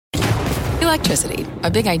Electricity,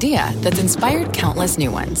 a big idea that's inspired countless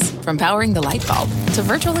new ones. From powering the light bulb to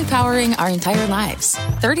virtually powering our entire lives.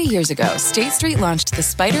 30 years ago, State Street launched the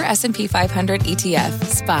SPDR S&P 500 ETF,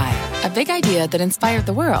 SPY. A big idea that inspired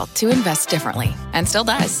the world to invest differently. And still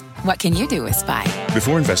does. What can you do with SPY?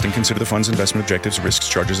 Before investing, consider the fund's investment objectives, risks,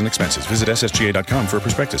 charges, and expenses. Visit ssga.com for a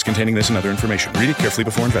prospectus containing this and other information. Read it carefully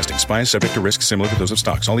before investing. SPY is subject to risks similar to those of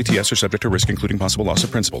stocks. All ETFs are subject to risk, including possible loss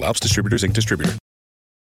of principal. Alps Distributors, Inc. Distributor.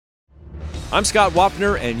 I'm Scott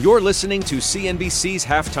Wapner, and you're listening to CNBC's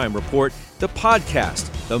Halftime Report, the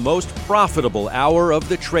podcast, the most profitable hour of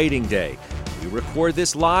the trading day. We record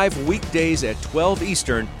this live weekdays at 12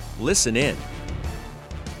 Eastern. Listen in.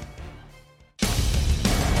 All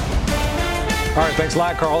right, thanks a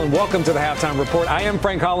lot, Carl, and welcome to the Halftime Report. I am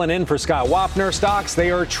Frank Holland in for Scott Wapner. Stocks,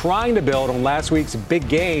 they are trying to build on last week's big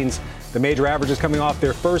gains. The major averages coming off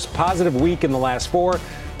their first positive week in the last four.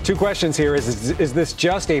 Two questions here. Is this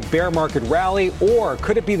just a bear market rally, or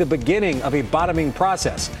could it be the beginning of a bottoming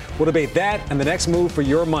process? We'll debate that and the next move for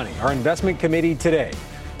your money. Our investment committee today,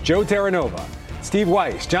 Joe Terranova, Steve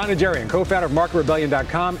Weiss, John Najarian, co-founder of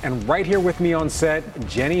MarketRebellion.com, and right here with me on set,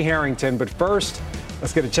 Jenny Harrington. But first,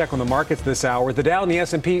 let's get a check on the markets this hour. The Dow and the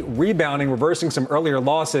S&P rebounding, reversing some earlier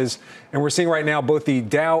losses. And we're seeing right now both the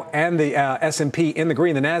Dow and the S&P in the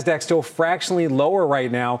green. The Nasdaq still fractionally lower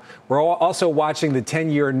right now. We're also watching the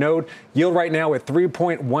 10-year note yield right now at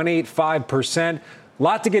 3.185%. A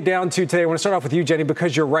lot to get down to today. I want to start off with you, Jenny,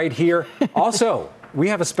 because you're right here. Also, we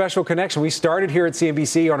have a special connection. We started here at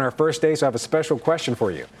CNBC on our first day, so I have a special question for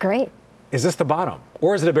you. Great. Is this the bottom,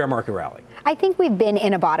 or is it a bear market rally? I think we've been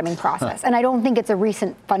in a bottoming process, and I don't think it's a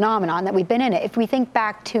recent phenomenon that we've been in it. If we think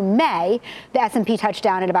back to May, the S&P touched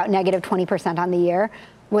down at about negative 20% on the year.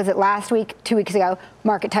 Was it last week, 2 weeks ago?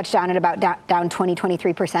 Market touched down at about down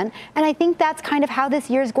 23%. And I think that's kind of how this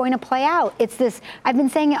year is going to play out. It's this, I've been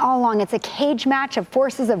saying it all along, it's a cage match of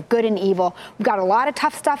forces of good and evil. We've got a lot of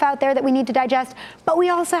tough stuff out there that we need to digest, but we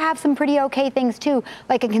also have some pretty okay things too,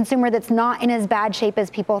 like a consumer that's not in as bad shape as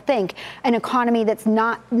people think, an economy that's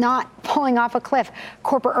not falling off a cliff,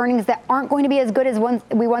 corporate earnings that aren't going to be as good as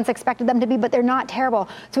we once expected them to be, but they're not terrible.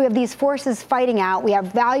 So we have these forces fighting out. We have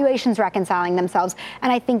valuations reconciling themselves.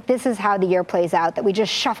 And I think this is how the year plays out, that we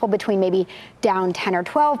just shuffle between maybe down 10 or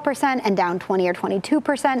 12% and down 20 or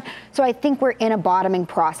 22%. So I think we're in a bottoming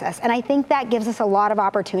process. And I think that gives us a lot of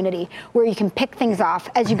opportunity where you can pick things off.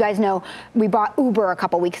 As you guys know, we bought Uber a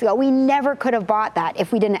couple weeks ago. We never could have bought that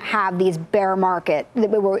if we didn't have these bear market,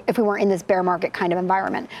 if we weren't in this bear market kind of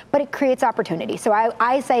environment. But it creates opportunity. So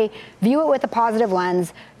I say view it with a positive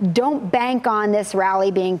lens. Don't bank on this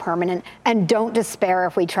rally being permanent, and don't despair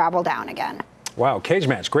if we travel down again. Wow, cage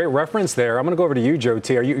match. Great reference there. I'm going to go over to you, Joe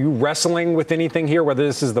T. Are you wrestling with anything here, whether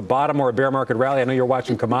this is the bottom or a bear market rally? I know you're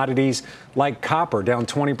watching commodities like copper down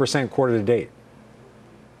 20% quarter to date.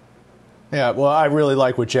 Yeah, well, I really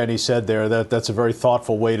like what Jenny said there. That's a very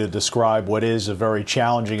thoughtful way to describe what is a very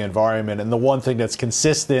challenging environment. And the one thing that's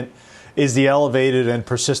consistent is the elevated and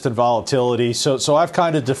persistent volatility. So I've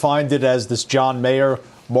kind of defined it as this John Mayer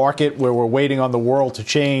market where we're waiting on the world to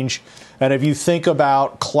change. And if you think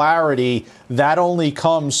about clarity, that only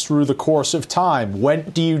comes through the course of time.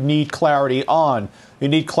 When do you need clarity on? You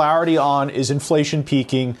need clarity on, is inflation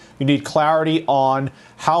peaking? You need clarity on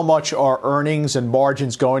how much are earnings and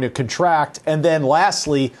margins going to contract? And then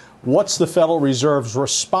lastly, what's the Federal Reserve's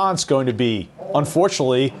response going to be?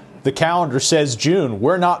 Unfortunately, the calendar says June.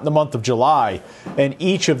 We're not in the month of July. And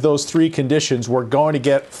each of those three conditions, we're going to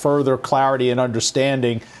get further clarity and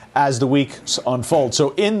understanding as the weeks unfold.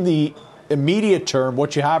 So in the immediate term,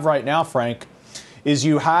 what you have right now, Frank, is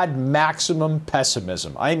you had maximum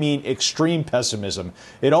pessimism. I mean, extreme pessimism.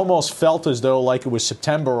 It almost felt as though like it was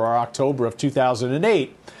September or October of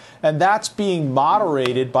 2008. And that's being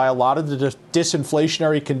moderated by a lot of the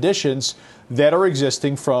disinflationary conditions that are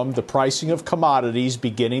existing from the pricing of commodities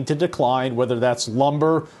beginning to decline, whether that's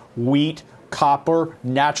lumber, wheat, copper,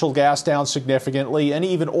 natural gas down significantly, and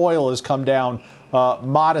even oil has come down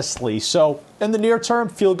modestly. So in the near term,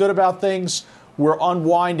 feel good about things. We're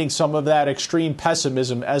unwinding some of that extreme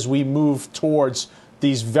pessimism as we move towards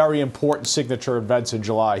these very important signature events in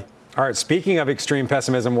July. All right, speaking of extreme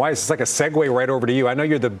pessimism, Weiss, it's like a segue right over to you. I know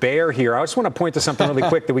you're the bear here. I just want to point to something really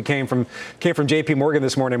quick that came from J.P. Morgan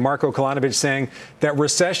this morning. Marko Kolanovic saying that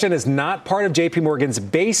recession is not part of J.P. Morgan's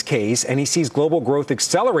base case, and he sees global growth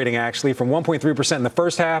accelerating actually from 1.3% in the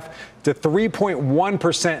first half to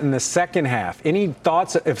 3.1% in the second half. Any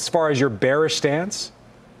thoughts as far as your bearish stance?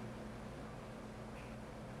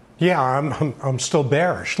 Yeah, I'm still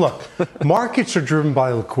bearish. Look, markets are driven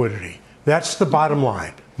by liquidity. That's the bottom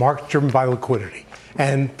line. Markets driven by liquidity.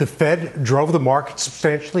 And the Fed drove the market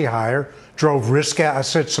substantially higher, drove risk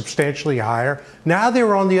assets substantially higher. Now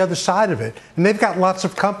they're on the other side of it, and they've got lots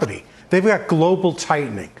of company. They've got global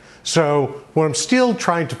tightening. So what I'm still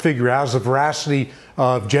trying to figure out is the veracity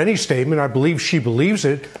of Jenny's statement. I believe she believes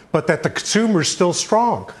it, but that the consumer is still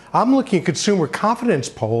strong. I'm looking at consumer confidence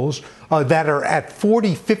polls that are at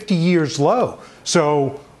 40, 50 years low.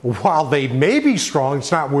 So while they may be strong,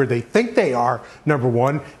 it's not where they think they are, number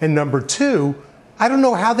one. And number two, I don't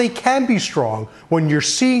know how they can be strong when you're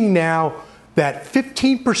seeing now that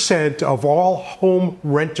 15% of all home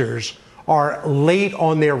renters are late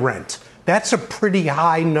on their rent. That's a pretty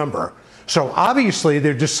high number. So obviously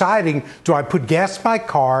they're deciding, do I put gas in my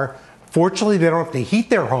car? Fortunately, they don't have to heat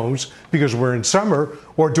their homes because we're in summer.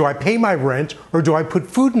 Or do I pay my rent? Or do I put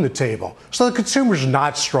food on the table? So the consumer's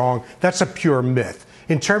not strong. That's a pure myth.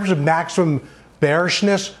 In terms of maximum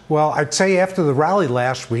bearishness, well, I'd say after the rally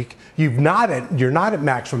last week, you're not at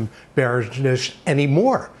maximum bearishness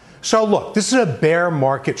anymore. So look, this is a bear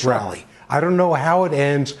market rally. I don't know how it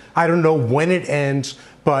ends. I don't know when it ends.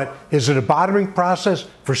 But is it a bottoming process?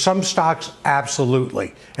 For some stocks,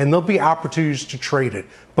 absolutely. And there'll be opportunities to trade it.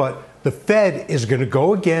 But the Fed is going to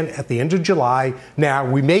go again at the end of July. Now,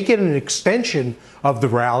 we may get an extension of the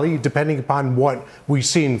rally, depending upon what we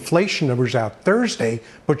see inflation numbers out Thursday,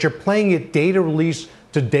 but you're playing it data release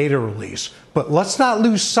to data release. But let's not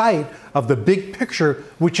lose sight of the big picture,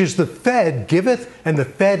 which is the Fed giveth, and the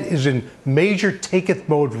Fed is in major taketh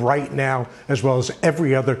mode right now, as well as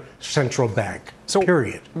every other central bank. So,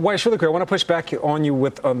 period. Weiss, really quick, I want to push back on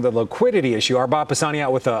you on the liquidity issue. Arbab Pisani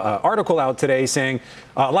out with an article out today saying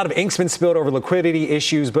a lot of ink's been spilled over liquidity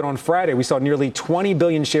issues, but on Friday we saw nearly 20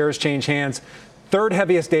 billion shares change hands. Third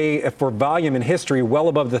heaviest day for volume in history, well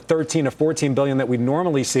above the 13 or 14 billion that we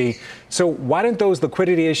normally see. So why didn't those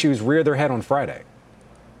liquidity issues rear their head on Friday?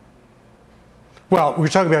 Well, we're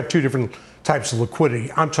talking about two different types of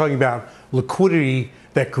liquidity. I'm talking about liquidity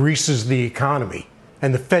that greases the economy,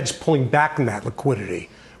 and the Fed's pulling back on that liquidity.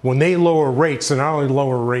 When they lower rates, they not only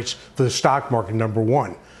lower rates for the stock market, number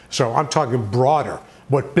one. So I'm talking broader,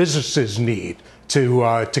 what businesses need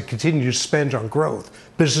to continue to spend on growth.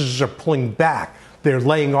 Businesses are pulling back. They're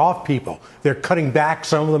laying off people. They're cutting back,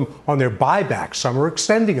 some of them, on their buybacks. Some are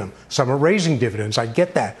extending them. Some are raising dividends. I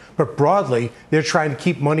get that. But broadly, they're trying to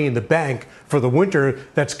keep money in the bank for the winter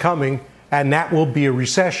that's coming, and that will be a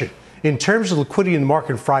recession. In terms of liquidity in the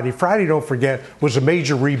market Friday, don't forget, was a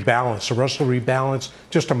major rebalance, a Russell rebalance,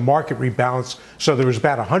 just a market rebalance. So there was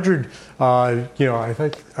about 100, I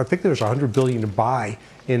think there was 100 billion to buy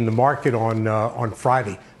in the market on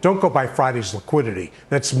Friday. Don't go by Friday's liquidity.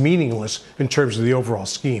 That's meaningless in terms of the overall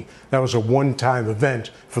scheme. That was a one-time event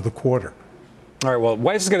for the quarter. All right, well,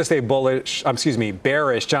 Weiss is going to stay bearish.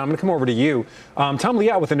 John, I'm going to come over to you. Tom Lee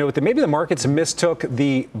out with a note that maybe the markets mistook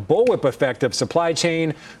the bullwhip effect of supply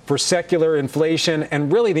chain for secular inflation.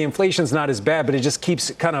 And really, the inflation's not as bad, but it just keeps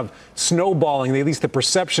kind of snowballing, at least the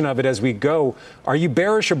perception of it as we go. Are you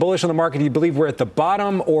bearish or bullish on the market? Do you believe we're at the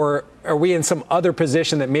bottom, or are we in some other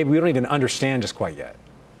position that maybe we don't even understand just quite yet?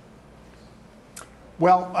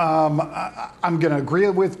 Well, I'm going to agree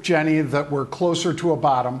with Jenny that we're closer to a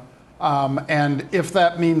bottom. And if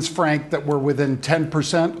that means, Frank, that we're within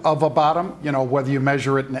 10% of a bottom, whether you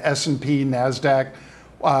measure it in S&P, NASDAQ,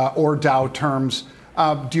 or Dow terms,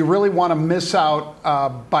 do you really want to miss out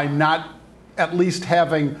by not at least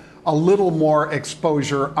having a little more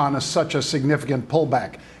exposure on such a significant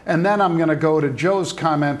pullback? And then I'm going to go to Joe's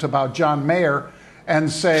comment about John Mayer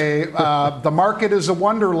and say the market is a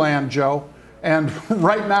wonderland, Joe. And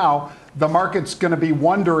right now, the market's going to be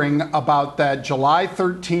wondering about that July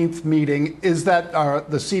 13th meeting. Is that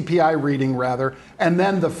the CPI reading, rather, and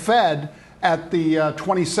then the Fed at the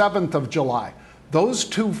 27th of July. Those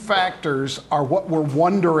two factors are what we're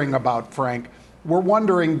wondering about, Frank. We're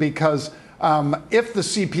wondering because if the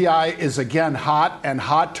CPI is again hot and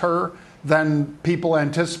hotter than people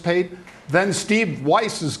anticipate, then Steve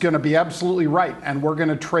Weiss is going to be absolutely right, and we're going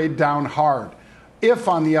to trade down hard. If,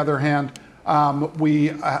 on the other hand, we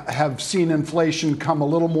have seen inflation come a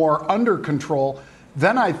little more under control,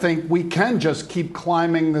 then I think we can just keep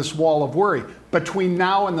climbing this wall of worry. Between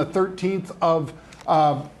now and the 13th of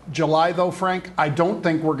July, though, Frank, I don't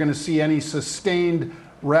think we're going to see any sustained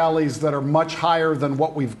rallies that are much higher than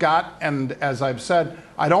what we've got. And as I've said,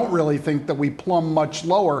 I don't really think that we plumb much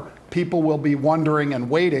lower. People will be wondering and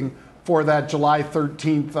waiting for that July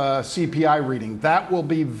 13th CPI reading. That will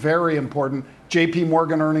be very important. JP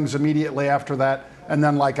Morgan earnings immediately after that. And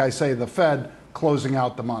then, like I say, the Fed closing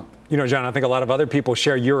out the month. John, I think a lot of other people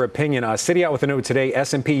share your opinion. Citi out with a note today,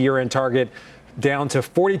 S&P year-end target down to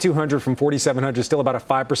 4,200 from 4,700, still about a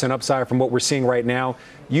 5% upside from what we're seeing right now.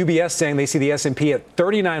 UBS saying they see the S&P at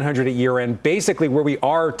 3,900 at year end, basically where we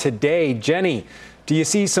are today. Jenny, do you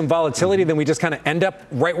see some volatility? Then we just kind of end up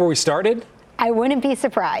right where we started? I wouldn't be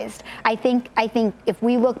surprised. I think if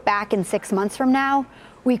we look back in 6 months from now,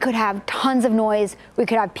 we could have tons of noise, we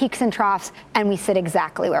could have peaks and troughs, and we sit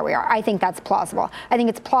exactly where we are. I think that's plausible. I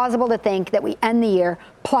think it's plausible to think that we end the year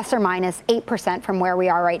plus or minus 8% from where we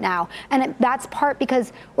are right now. And that's part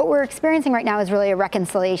because what we're experiencing right now is really a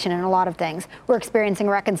reconciliation in a lot of things. We're experiencing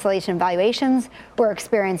a reconciliation in valuations. We're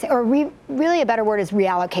experiencing, really a better word is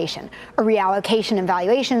reallocation. A reallocation in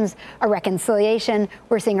valuations, a reconciliation.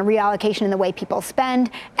 We're seeing a reallocation in the way people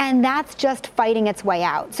spend. And that's just fighting its way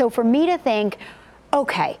out. So for me to think,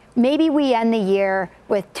 okay, maybe we end the year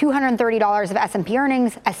with $230 of S&P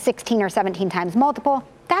earnings, a 16 or 17 times multiple.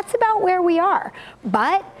 That's about where we are.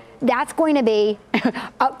 But that's going to be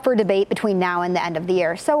up for debate between now and the end of the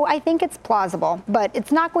year. So I think it's plausible, but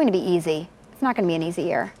it's not going to be easy. It's not going to be an easy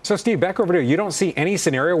year. So, Steve, back over to you. You don't see any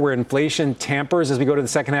scenario where inflation tampers as we go to the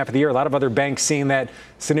second half of the year. A lot of other banks seeing that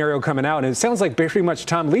scenario coming out. And it sounds like pretty much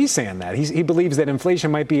Tom Lee's saying that. He believes that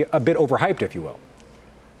inflation might be a bit overhyped, if you will.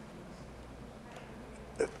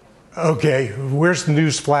 Okay, where's the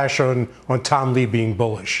news flash on Tom Lee being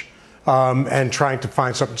bullish and trying to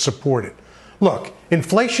find something to support it? Look,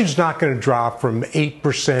 inflation's not going to drop from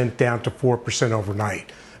 8% down to 4%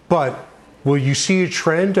 overnight. But will you see a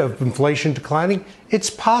trend of inflation declining? It's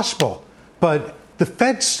possible. But the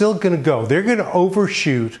Fed's still going to go. They're going to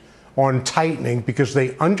overshoot on tightening because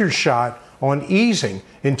they undershot on easing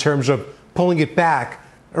in terms of pulling it back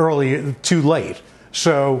early, too late.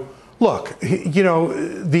 So, look, you know,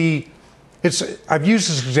 I've used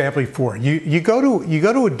this example before. You go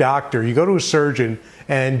to a doctor, you go to a surgeon,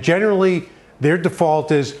 and generally their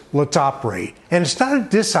default is let's operate. And it's not a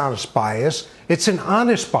dishonest bias, it's an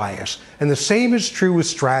honest bias. And the same is true with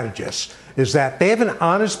strategists, is that they have an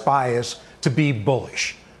honest bias to be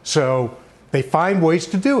bullish. So they find ways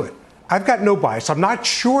to do it. I've got no bias. I'm not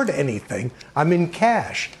short anything. I'm in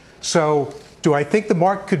cash. So do I think the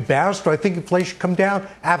market could bounce? Do I think inflation come down?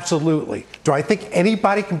 Absolutely. Do I think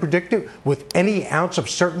anybody can predict it with any ounce of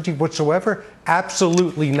certainty whatsoever?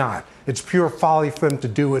 Absolutely not. It's pure folly for them to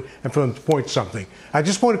do it and for them to point something. I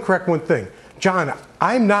just want to correct one thing. John,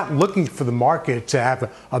 I'm not looking for the market to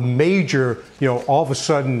have a major, all of a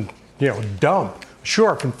sudden, dump.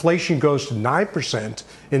 Sure, if inflation goes to 9%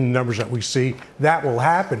 in the numbers that we see, that will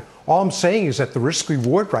happen. All I'm saying is that the risk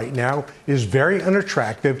reward right now is very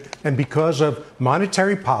unattractive, and because of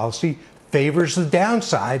monetary policy favors the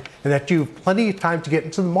downside, and that you have plenty of time to get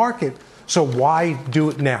into the market. So why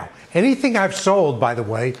do it now? Anything I've sold, by the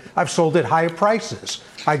way, I've sold at higher prices.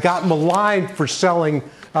 I got maligned for selling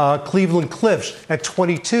Cleveland Cliffs at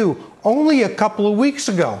 22 only a couple of weeks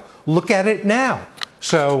ago. Look at it now.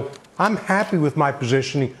 So I'm happy with my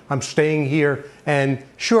positioning. I'm staying here. And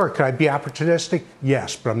sure, could I be opportunistic?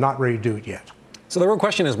 Yes, but I'm not ready to do it yet. So the real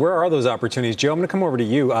question is, where are those opportunities? Joe, I'm going to come over to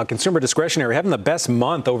you. Consumer discretionary, having the best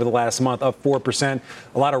month over the last month, up 4%.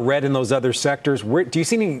 A lot of red in those other sectors. Do you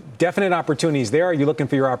see any definite opportunities there? Or are you looking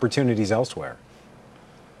for your opportunities elsewhere?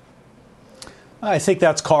 I think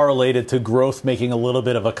that's correlated to growth making a little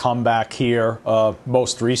bit of a comeback here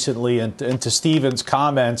most recently. And to Stephen's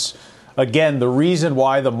comments, again, the reason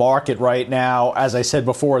why the market right now, as I said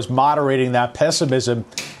before, is moderating that pessimism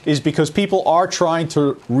is because people are trying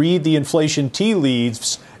to read the inflation tea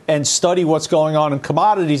leaves and study what's going on in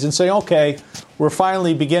commodities and say, okay, we're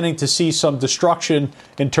finally beginning to see some destruction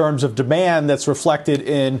in terms of demand that's reflected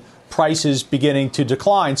in prices beginning to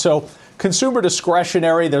decline. So consumer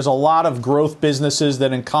discretionary, there's a lot of growth businesses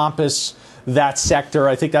that encompass that sector.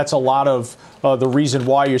 I think that's a lot of the reason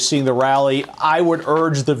why you're seeing the rally. I would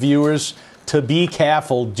urge the viewers to be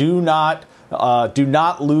careful. Do not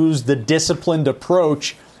lose the disciplined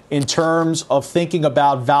approach in terms of thinking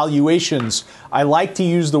about valuations. I like to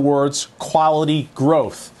use the words quality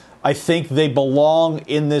growth. I think they belong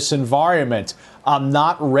in this environment. I'm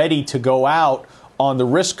not ready to go out on the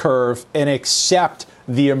risk curve and accept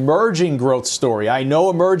the emerging growth story. I know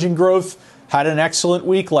emerging growth had an excellent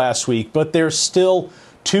week last week, but there's still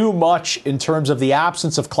too much in terms of the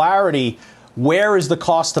absence of clarity. Where is the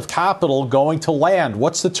cost of capital going to land?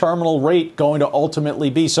 What's the terminal rate going to ultimately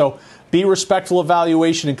be? So be respectful of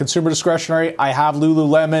valuation in consumer discretionary. I have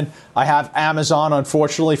Lululemon. I have Amazon.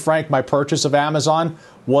 Unfortunately, Frank, my purchase of Amazon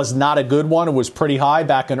was not a good one. It was pretty high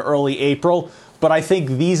back in early April. But I think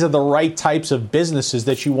these are the right types of businesses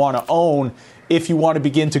that you want to own if you want to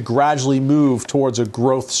begin to gradually move towards a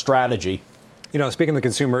growth strategy. You know, speaking of the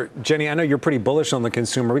consumer, Jenny, I know you're pretty bullish on the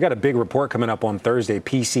consumer. We got a big report coming up on Thursday,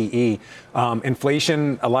 PCE.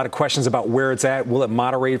 Inflation, a lot of questions about where it's at. Will it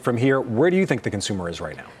moderate from here? Where do you think the consumer is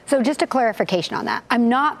right now? So just a clarification on that. I'm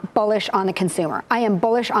not bullish on the consumer. I am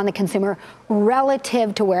bullish on the consumer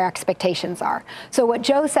relative to where expectations are. So what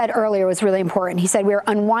Joe said earlier was really important. He said we're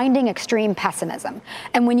unwinding extreme pessimism.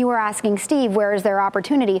 And when you were asking Steve, where is there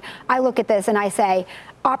opportunity? I look at this and I say,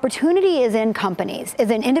 opportunity is in companies,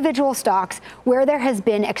 is in individual stocks where there has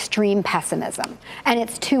been extreme pessimism, and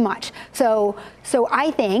it's too much. So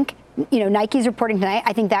I think, Nike's reporting tonight.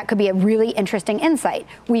 I think that could be a really interesting insight.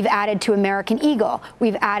 We've added to American Eagle.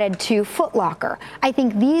 We've added to Foot Locker. I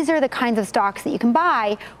think these are the kinds of stocks that you can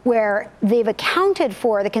buy where they've accounted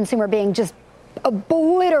for the consumer being just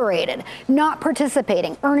obliterated, not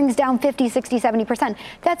participating, earnings down 50, 60, 70%.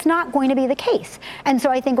 That's not going to be the case. And so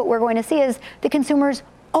I think what we're going to see is the consumer's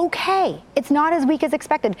okay. It's not as weak as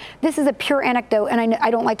expected. This is a pure anecdote, and I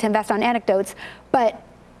don't like to invest on anecdotes, but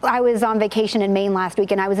I was on vacation in Maine last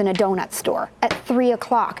week, and I was in a donut store at 3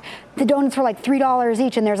 o'clock. The donuts were like $3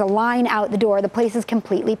 each, and there's a line out the door. The place is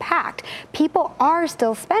completely packed. People are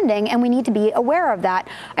still spending, and we need to be aware of that.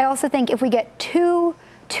 I also think if we get too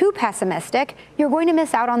pessimistic, you're going to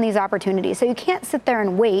miss out on these opportunities. So you can't sit there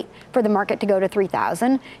and wait for the market to go to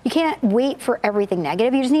 3,000. You can't wait for everything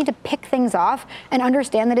negative. You just need to pick things off and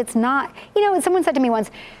understand that it's not, someone said to me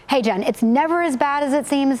once, hey, Jen, it's never as bad as it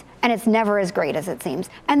seems, and it's never as great as it seems.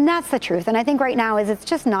 And that's the truth. And I think right now it's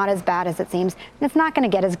just not as bad as it seems, and it's not going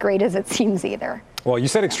to get as great as it seems either. Well, you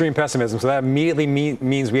said extreme pessimism, so that immediately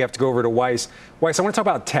means we have to go over to Weiss. Weiss, I want to talk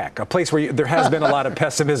about tech, a place where there has been a lot of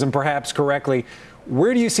pessimism, perhaps correctly.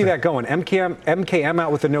 Where do you see that going? MKM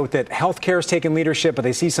out with a note that healthcare is taking leadership, but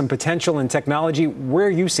they see some potential in technology. Where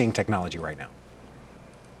are you seeing technology right now?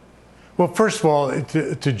 Well, first of all,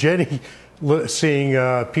 to Jenny,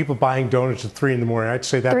 seeing people buying donuts at 3 in the morning, I'd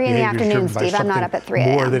say that 3 in the afternoon, Steve. I'm not up at 3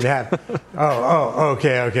 more a.m. than that.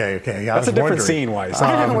 Okay. That's a different scene, Weiss.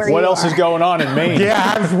 What else is going on in Maine?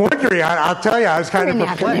 Yeah, I was wondering. I'll tell you, I was kind of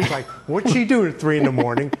perplexed. Like, what's she doing at 3 in the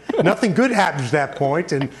morning? Nothing good happens at that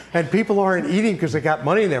point, and people aren't eating because they got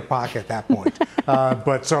money in their pocket at that point.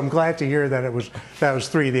 But so I'm glad to hear that that was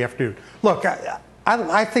 3 in the afternoon. Look,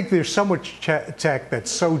 I think there's so much tech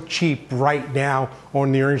that's so cheap right now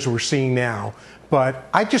on the earnings we're seeing now, but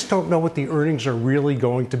I just don't know what the earnings are really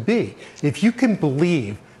going to be. If you can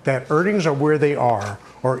believe that earnings are where they are,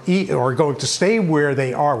 or going to stay where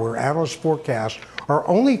they are, where analyst forecasts are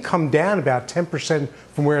only come down about 10%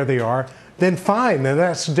 from where they are, then fine, then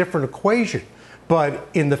that's a different equation. But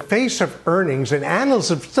in the face of earnings, and analysts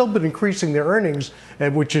have still been increasing their earnings,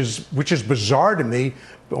 which is bizarre to me.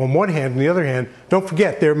 On one hand, on the other hand, don't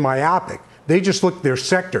forget they're myopic. They just look at their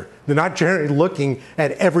sector. They're not generally looking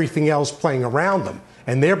at everything else playing around them.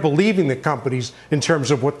 And they're believing the companies in terms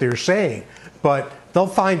of what they're saying. But they'll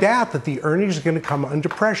find out that the earnings are going to come under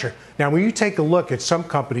pressure. Now, when you take a look at some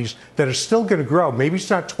companies that are still going to grow, maybe it's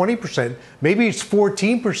not 20%, maybe it's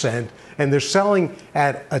 14%, and they're selling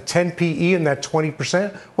at a 10 PE and that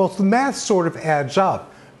 20%, well, the math sort of adds up.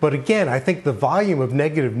 But again, I think the volume of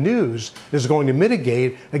negative news is going to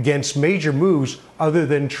mitigate against major moves other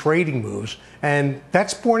than trading moves. And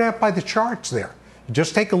that's borne out by the charts there.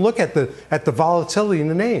 Just take a look at the volatility in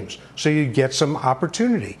the names, so you get some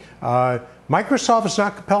opportunity. Microsoft is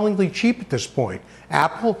not compellingly cheap at this point.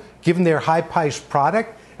 Apple, given their high-priced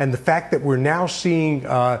product and the fact that we're now seeing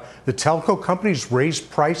the telco companies raise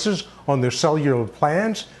prices on their cellular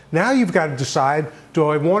plans, now you've got to decide, do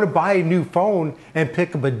I want to buy a new phone and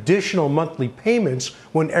pick up additional monthly payments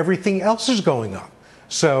when everything else is going up?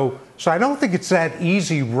 So I don't think it's that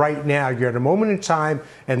easy right now. You're at a moment in time,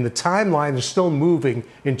 and the timeline is still moving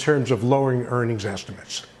in terms of lowering earnings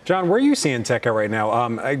estimates. John, where are you seeing tech at right now?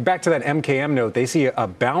 Back to that MKM note, they see a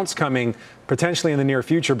bounce coming potentially in the near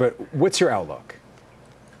future, but what's your outlook?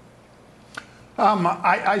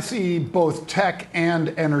 I see both tech and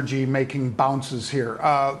energy making bounces here.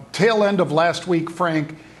 Tail end of last week,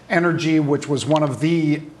 Frank, energy, which was one of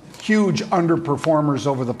the huge underperformers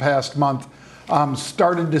over the past month,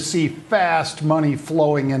 started to see fast money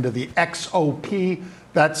flowing into the XOP.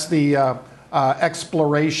 That's the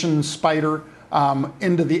exploration spider,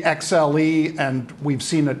 into the XLE. And we've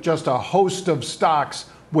seen just a host of stocks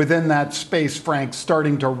within that space, Frank,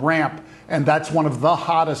 starting to ramp. And that's one of the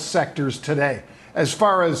hottest sectors today. As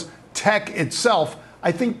far as tech itself,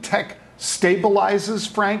 I think tech stabilizes,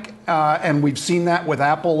 Frank, and we've seen that with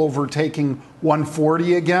Apple overtaking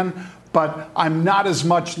 140 again. But I'm not as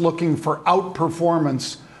much looking for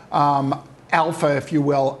outperformance, alpha, if you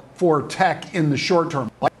will, for tech in the short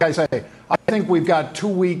term. Like I say, I think we've got 2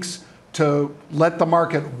 weeks to let the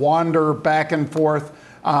market wander back and forth.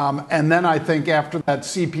 And then I think after that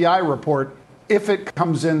CPI report, if it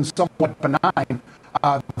comes in somewhat benign,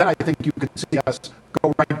 then I think you could see us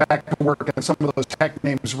go right back to work and some of those tech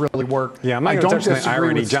names really work. Yeah, I'm not going to touch on the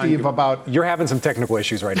irony, John. Steve, about you're having some technical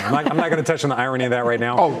issues right now. I'm not going to touch on the irony of that right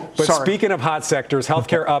now. But sorry. Speaking of hot sectors,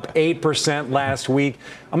 healthcare up 8% last week.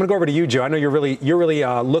 I'm going to go over to you, Joe. I know you're really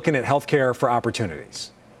looking at healthcare for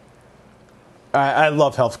opportunities. I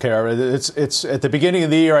love healthcare. It's at the beginning of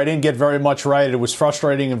the year, I didn't get very much right. It was a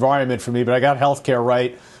frustrating environment for me, but I got healthcare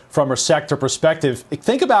right from a sector perspective.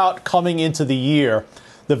 Think about coming into the year,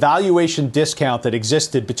 the valuation discount that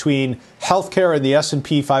existed between healthcare and the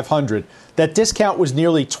S&P 500. That discount was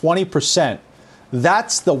nearly 20%.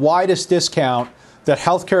 That's the widest discount that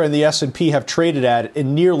healthcare and the S&P have traded at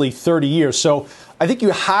in nearly 30 years. So I think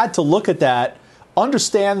you had to look at that,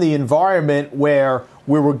 understand the environment where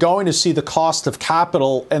we were going to see the cost of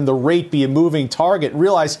capital and the rate be a moving target, and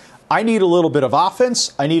realize I need a little bit of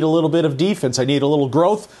offense, I need a little bit of defense, I need a little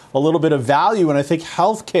growth, a little bit of value, and I think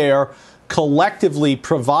healthcare collectively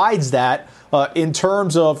provides that in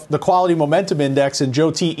terms of the Quality Momentum Index and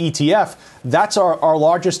Joe T ETF. That's our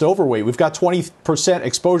largest overweight. We've got 20%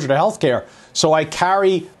 exposure to healthcare. So I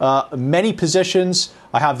carry many positions.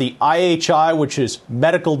 I have the IHI, which is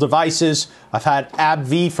medical devices. I've had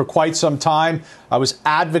AbbVie for quite some time. I was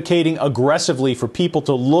advocating aggressively for people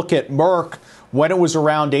to look at Merck when it was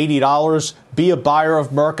around $80, be a buyer of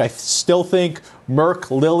Merck. I still think Merck,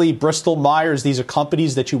 Lilly, Bristol Myers, these are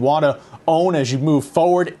companies that you want to own as you move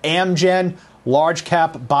forward. Amgen, large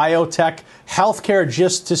cap biotech. Healthcare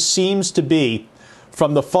just seems to be,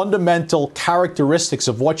 from the fundamental characteristics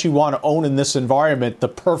of what you want to own in this environment, the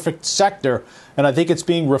perfect sector. And I think it's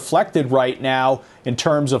being reflected right now in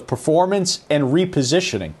terms of performance and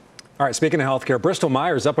repositioning. All right, speaking of healthcare, Bristol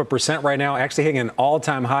Myers up 1% right now, actually hitting an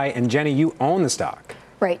all-time high. And Jenny, you own the stock.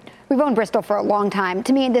 Right. We've owned Bristol for a long time.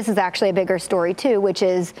 To me, this is actually a bigger story, too, which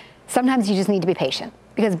is sometimes you just need to be patient.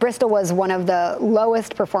 Because Bristol was one of the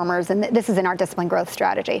lowest performers, and this is in our disciplined growth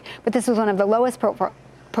strategy, but this was one of the lowest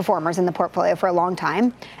performers in the portfolio for a long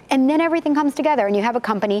time. And then everything comes together, and you have a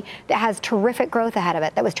company that has terrific growth ahead of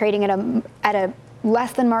it, that was trading at a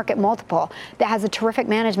less than market multiple, that has a terrific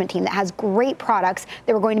management team, that has great products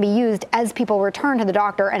that were going to be used as people return to the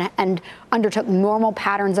doctor and undertook normal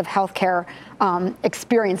patterns of healthcare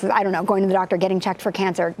experiences. I don't know, going to the doctor, getting checked for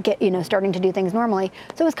cancer, starting to do things normally.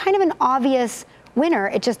 So it was kind of an obvious winner.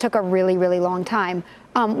 It just took a really, really long time.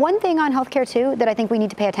 One thing on healthcare, too, that I think we need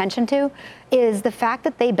to pay attention to is the fact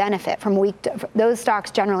that they benefit from those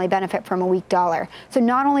stocks generally benefit from a weak dollar. So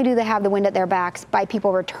not only do they have the wind at their backs by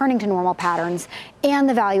people returning to normal patterns and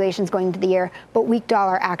the valuations going into the year, but weak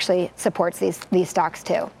dollar actually supports these stocks,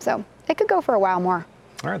 too. So it could go for a while more.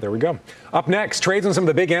 All right, there we go. Up next, trades on some of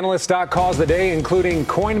the big analyst stock calls of the day, including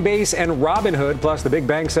Coinbase and Robinhood, plus the big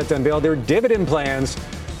banks set to unveil their dividend plans.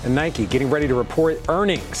 And Nike getting ready to report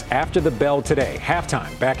earnings after the bell today.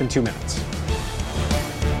 Halftime, back in 2 minutes.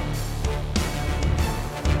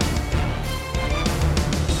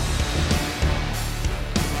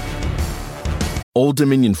 Old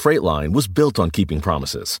Dominion Freight Line was built on keeping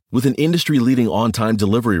promises. With an industry-leading on-time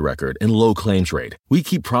delivery record and low claims rate, we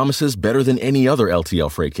keep promises better than any other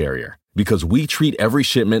LTL freight carrier. Because we treat every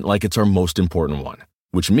shipment like it's our most important one.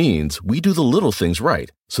 Which means we do the little things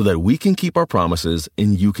right so that we can keep our promises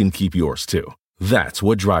and you can keep yours too. That's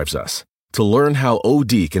what drives us. To learn how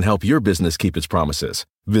OD can help your business keep its promises,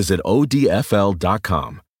 visit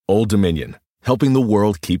odfl.com. Old Dominion, helping the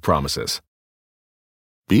world keep promises.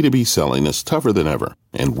 B2B selling is tougher than ever,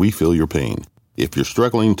 and we feel your pain. If you're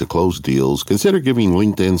struggling to close deals, consider giving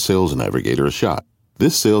LinkedIn Sales Navigator a shot.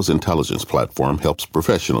 This sales intelligence platform helps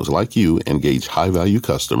professionals like you engage high-value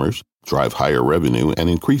customers, drive higher revenue, and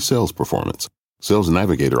increase sales performance. Sales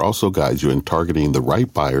Navigator also guides you in targeting the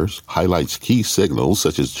right buyers, highlights key signals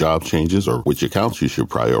such as job changes or which accounts you should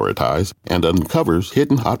prioritize, and uncovers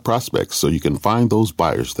hidden hot prospects so you can find those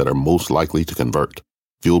buyers that are most likely to convert.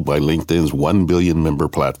 Fueled by LinkedIn's 1 billion member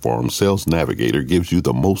platform, Sales Navigator gives you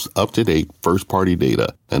the most up-to-date first-party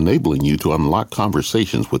data, enabling you to unlock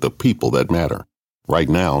conversations with the people that matter. Right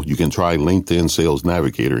now, you can try LinkedIn Sales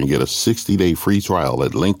Navigator and get a 60-day free trial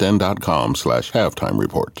at linkedin.com/halftime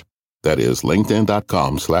report. That is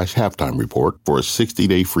linkedin.com/halftime report for a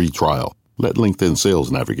 60-day free trial. Let LinkedIn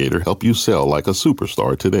Sales Navigator help you sell like a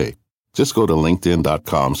superstar today. Just go to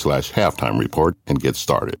linkedin.com/halftime report and get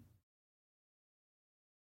started.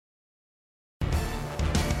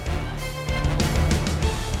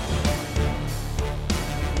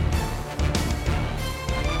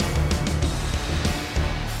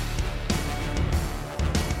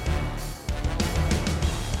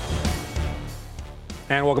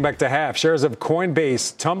 And welcome back to Half. Shares of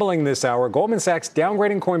Coinbase tumbling this hour. Goldman Sachs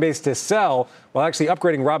downgrading Coinbase to sell while actually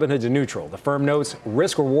upgrading Robinhood to neutral. The firm notes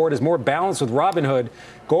risk reward is more balanced with Robinhood.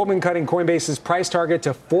 Goldman cutting Coinbase's price target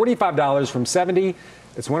to $45 from $70.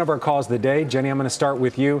 It's one of our calls of the day. Jenny, I'm going to start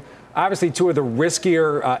with you. Obviously, two of the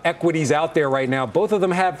riskier equities out there right now. Both of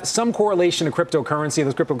them have some correlation to cryptocurrency.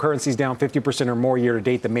 Those cryptocurrencies down 50% or more year to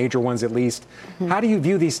date, the major ones at least. Mm-hmm. How do you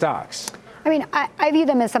view these stocks? I mean, I view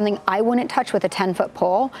them as something I wouldn't touch with a 10-foot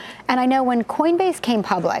pole. And I know when Coinbase came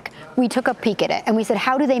public, we took a peek at it and we said,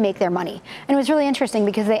 how do they make their money? And it was really interesting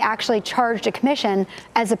because they actually charged a commission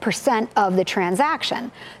as a % of the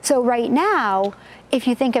transaction. So right now, if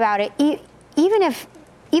you think about it, even if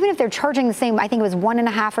they're charging the same, I think it was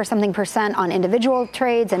 1.5 or something % on individual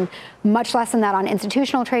trades and much less than that on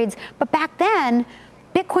institutional trades. But back then,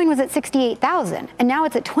 Bitcoin was at 68,000 and now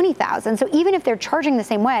it's at 20,000. So even if they're charging the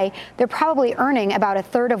same way, they're probably earning about a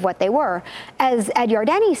third of what they were. As Ed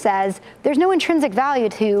Yardeni says, there's no intrinsic value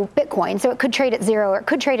to Bitcoin. So it could trade at 0 or it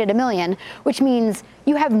could trade at $1 million, which means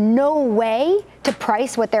you have no way to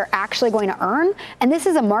price what they're actually going to earn. And this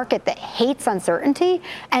is a market that hates uncertainty.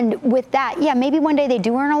 And with that, yeah, maybe one day they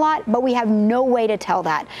do earn a lot, but we have no way to tell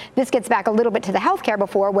that. This gets back a little bit to the healthcare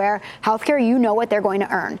before, where healthcare, you know what they're going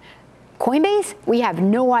to earn. Coinbase, we have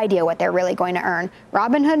no idea what they're really going to earn.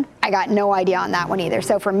 Robinhood, I got no idea on that one either.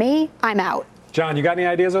 So for me, I'm out. John, you got any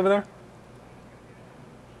ideas over there?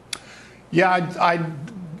 Yeah, I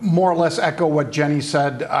more or less echo what Jenny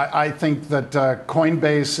said. I think that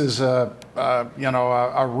Coinbase is a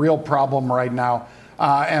real problem right now,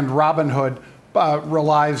 and Robinhood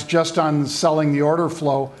relies just on selling the order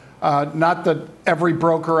flow. Not that every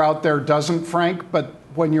broker out there doesn't, Frank, but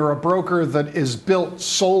when you're a broker that is built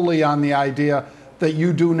solely on the idea that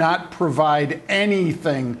you do not provide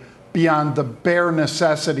anything beyond the bare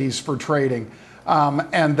necessities for trading.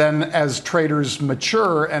 And then as traders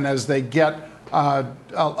mature and as they get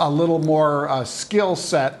a little more skill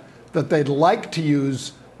set that they'd like to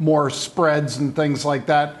use more spreads and things like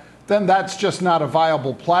that, then that's just not a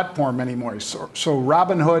viable platform anymore. So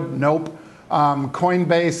Robinhood, nope.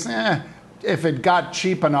 Coinbase, if it got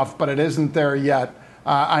cheap enough, but it isn't there yet.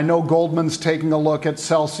 I know Goldman's taking a look at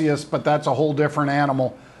Celsius, but that's a whole different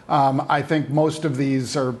animal. I think most of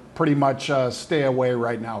these are pretty much stay away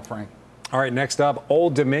right now, Frank. All right, next up,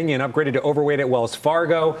 Old Dominion upgraded to overweight at Wells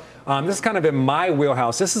Fargo. This is kind of in my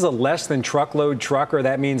wheelhouse. This is a less than truckload trucker.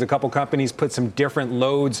 That means a couple companies put some different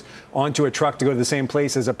loads onto a truck to go to the same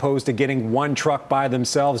place as opposed to getting one truck by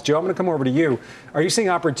themselves. Joe, I'm going to come over to you. Are you seeing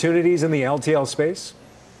opportunities in the LTL space?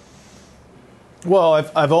 Well,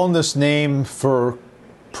 I've owned this name for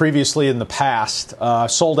previously in the past,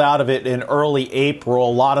 sold out of it in early April.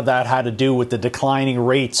 A lot of that had to do with the declining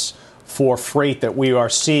rates for freight that we are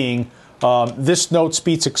seeing. This note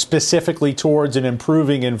speaks specifically towards an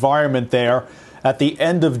improving environment there. At the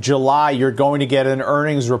end of July, you're going to get an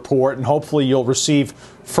earnings report, and hopefully you'll receive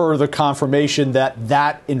further confirmation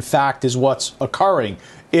that in fact, is what's occurring.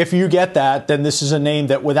 If you get that, then this is a name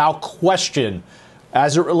that, without question,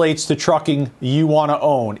 as it relates to trucking, you want to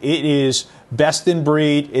own. It is best in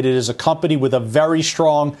breed. It is a company with a very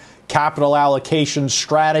strong capital allocation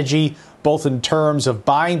strategy, both in terms of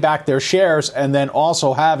buying back their shares and then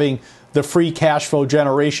also having the free cash flow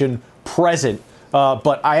generation present.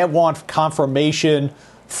 But I want confirmation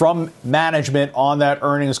from management on that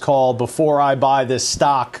earnings call before I buy this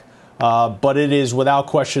stock. But it is without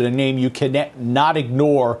question a name you cannot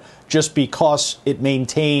ignore just because it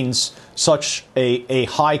maintains such a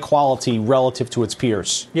high quality relative to its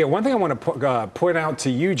peers. Yeah, one thing I want to point out to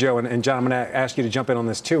you, Joe, and John, I'm going to ask you to jump in on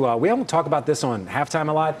this too. We don't talk about this on Halftime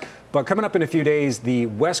a lot, but coming up in a few days, the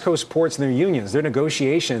West Coast ports and their unions, their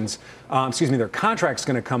negotiations, their contract's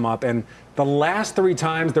going to come up. And the last 3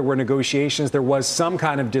 times there were negotiations, there was some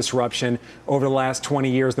kind of disruption over the last 20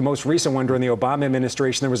 years. The most recent one during the Obama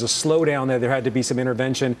administration, there was a slowdown there. There had to be some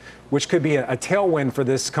intervention, which could be a tailwind for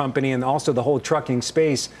this company and also the whole trucking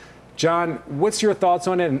space. John, what's your thoughts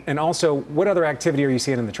on it? And also, what other activity are you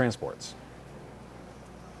seeing in the transports?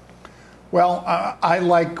 Well, I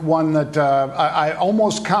like one that I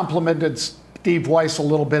almost complimented Steve Weiss a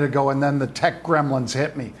little bit ago, and then the tech gremlins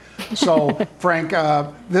hit me. So, Frank,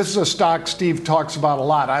 this is a stock Steve talks about a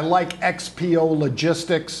lot. I like XPO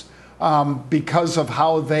Logistics because of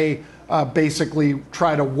how they basically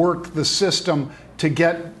try to work the system to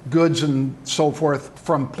get goods and so forth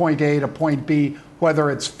from point A to point B,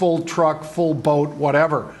 whether it's full truck, full boat,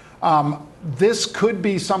 whatever. This could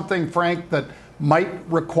be something, Frank, that might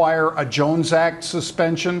require a Jones Act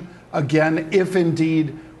suspension. Again, if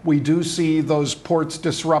indeed we do see those ports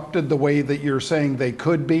disrupted the way that you're saying they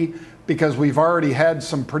could be, because we've already had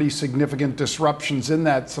some pretty significant disruptions in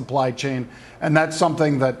that supply chain. And that's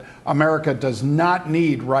something that America does not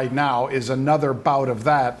need right now, is another bout of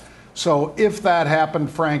that. So if that happened,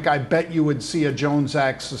 Frank, I bet you would see a Jones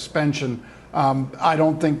Act suspension. I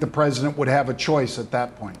don't think the president would have a choice at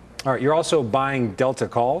that point. All right, you're also buying Delta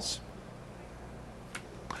calls?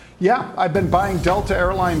 Yeah, I've been buying Delta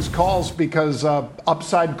Airlines calls because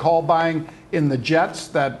upside call buying in the jets,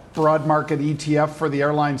 that broad market ETF for the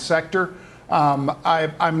airline sector.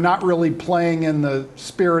 I'm not really playing in the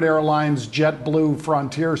Spirit Airlines, JetBlue,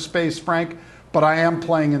 Frontier space, Frank, but I am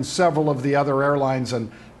playing in several of the other airlines.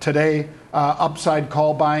 And today, upside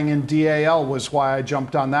call buying in DAL was why I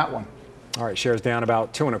jumped on that one. All right, shares down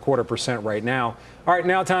about 2.25% right now. All right,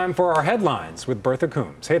 now time for our headlines with Bertha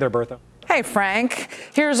Coombs. Hey there, Bertha. Hey, Frank.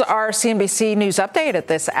 Here's our CNBC News update at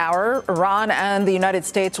this hour. Iran and the United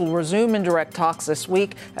States will resume indirect talks this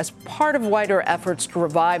week as part of wider efforts to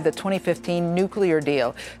revive the 2015 nuclear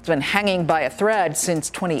deal. It's been hanging by a thread since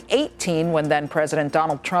 2018, when then President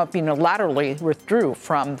Donald Trump unilaterally withdrew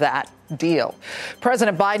from that deal.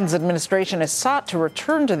 President Biden's administration has sought to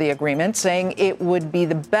return to the agreement, saying it would be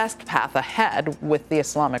the best path ahead with the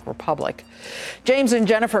Islamic Republic. James and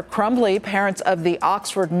Jennifer Crumbley, parents of the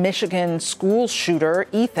Oxford, Michigan school shooter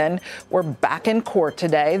Ethan, were back in court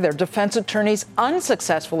today. Their defense attorneys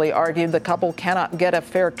unsuccessfully argued the couple cannot get a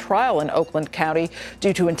fair trial in Oakland County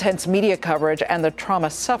due to intense media coverage and the trauma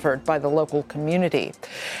suffered by the local community.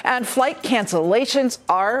 And flight cancellations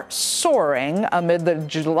are soaring amid the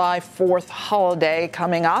July 4th holiday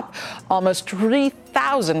coming up. Almost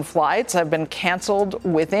 3,000 flights have been canceled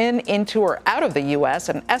within, into, or out of the U.S.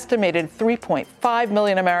 An estimated 3.5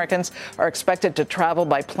 million Americans are expected to travel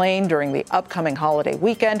by plane during the upcoming holiday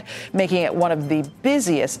weekend, making it one of the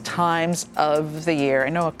busiest times of the year. I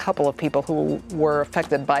know a couple of people who were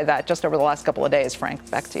affected by that just over the last couple of days. Frank,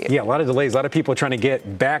 back to you. Yeah, a lot of delays. A lot of people trying to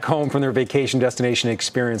get back home from their vacation destination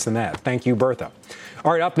experiencing that. Thank you, Bertha.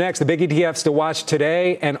 All right, up next, the big ETFs to watch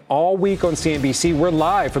today and all week on CNBC. We're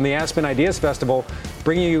live from the Aspen Ideas Festival,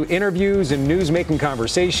 bringing you interviews and news-making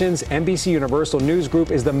conversations. NBC Universal News Group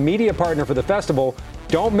is the media partner for the festival.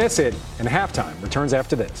 Don't miss it. And Halftime returns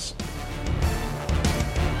after this.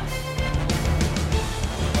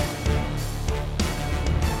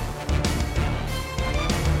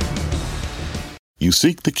 You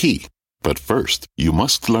seek the key, but first, you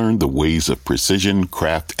must learn the ways of precision,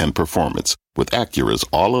 craft, and performance with Acura's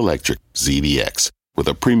all-electric ZDX. With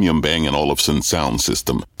a premium Bang & Olufsen sound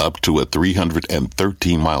system up to a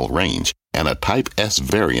 313-mile range and a Type S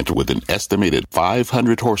variant with an estimated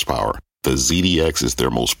 500 horsepower, the ZDX is their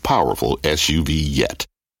most powerful SUV yet.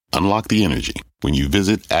 Unlock the energy when you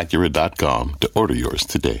visit Acura.com to order yours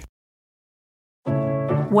today.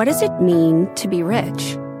 What does it mean to be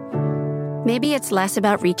rich? Maybe it's less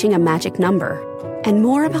about reaching a magic number and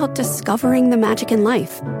more about discovering the magic in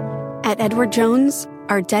life. At Edward Jones,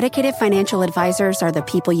 our dedicated financial advisors are the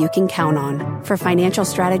people you can count on for financial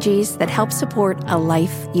strategies that help support a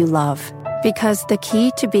life you love. Because the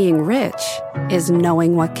key to being rich is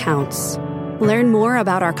knowing what counts. Learn more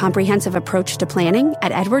about our comprehensive approach to planning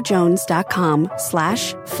at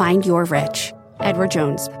edwardjones.com/findyourrich. Edward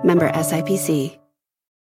Jones, member SIPC.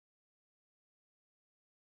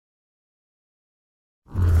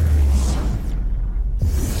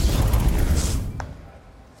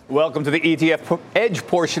 Welcome to the ETF Edge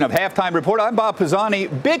portion of Halftime Report. I'm Bob Pisani.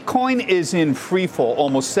 Bitcoin is in freefall,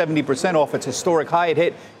 almost 70% off its historic high it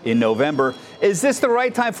hit in November. Is this the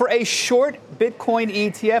right time for a short Bitcoin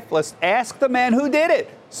ETF? Let's ask the man who did it.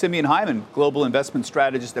 Simeon Hyman, global investment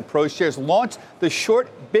strategist at ProShares, launched the short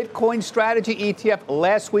Bitcoin strategy ETF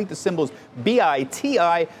last week. The symbol is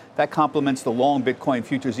BITI. That complements the long Bitcoin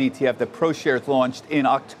futures ETF that ProShares launched in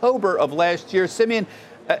October of last year. Simeon,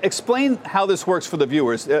 explain how this works for the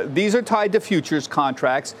viewers. These are tied to futures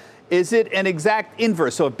contracts. Is it an exact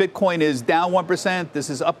inverse? So if Bitcoin is down 1%, this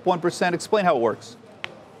is up 1%. Explain how it works.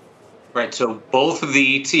 Right. So both of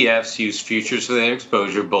the ETFs use futures for their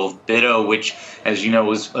exposure, both BITO, which, as you know,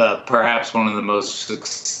 was perhaps one of the most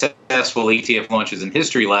successful ETF launches in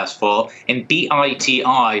history last fall, and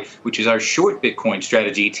BITI, which is our short Bitcoin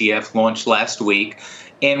strategy ETF, launched last week.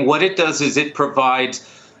 And what it does is it provides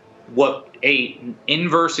an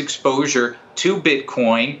inverse exposure to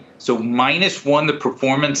Bitcoin. So -1, the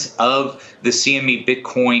performance of the CME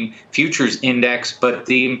Bitcoin futures index. But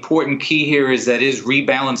the important key here is that it is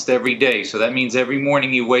rebalanced every day. So that means every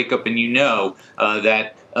morning you wake up and you know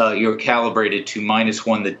that you're calibrated to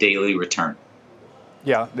 -1, the daily return.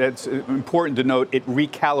 Yeah, that's important to note. It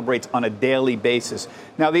recalibrates on a daily basis.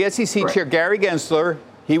 Now, the SEC Chair Gary Gensler,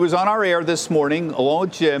 He was on our air this morning along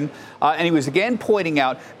with Jim, and he was again pointing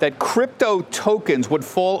out that crypto tokens would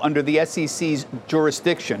fall under the SEC's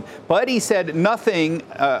jurisdiction. But he said nothing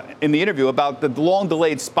in the interview about the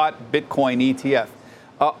long-delayed spot Bitcoin ETF.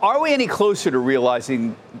 Are we any closer to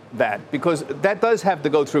realizing that? Because that does have to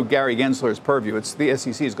go through Gary Gensler's purview. It's the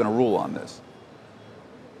SEC is going to rule on this.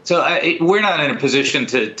 So we're not in a position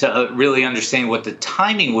to really understand what the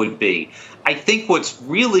timing would be. I think what's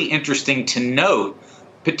really interesting to note,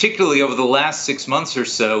 particularly over the last 6 months or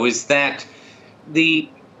so, is that the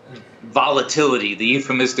volatility, the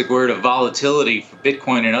euphemistic word of volatility for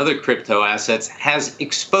Bitcoin and other crypto assets, has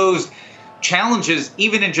exposed challenges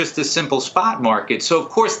even in just a simple spot market. So, of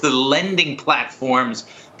course, the lending platforms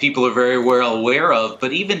people are very well aware of,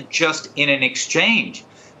 but even just in an exchange,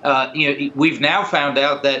 we've now found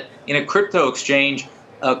out that in a crypto exchange,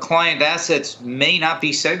 client assets may not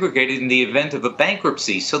be segregated in the event of a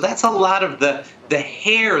bankruptcy. So that's a lot of the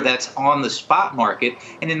hair that's on the spot market.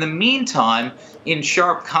 And in the meantime, in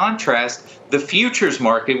sharp contrast, the futures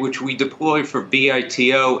market, which we deploy for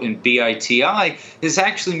BITO and BITI, has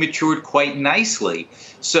actually matured quite nicely.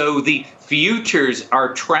 So the futures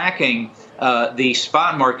are tracking the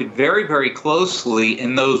spot market very, very closely,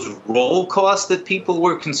 and those roll costs that people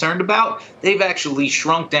were concerned about, they've actually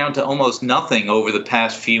shrunk down to almost nothing over the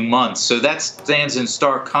past few months. So that stands in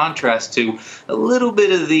stark contrast to a little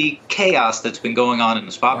bit of the chaos that's been going on in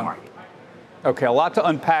the spot market. Okay, a lot to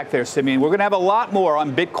unpack there, Simeon. We're going to have a lot more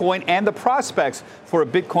on Bitcoin and the prospects for a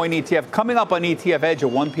Bitcoin ETF coming up on ETF Edge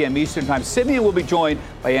at 1 p.m. Eastern Time. Simeon will be joined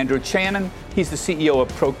by Andrew Chanin. He's the CEO of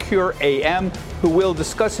Procure AM, who will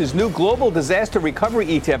discuss his new global disaster recovery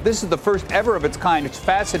ETF. This is the first ever of its kind. It's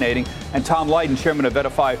fascinating. And Tom Lydon, chairman of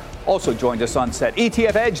VettaFi, also joined us on set.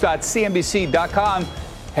 ETFedge.cnbc.com.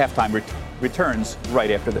 Halftime returns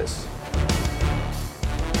right after this.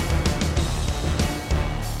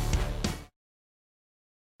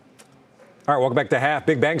 All right, welcome back to Half.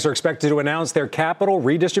 Big banks are expected to announce their capital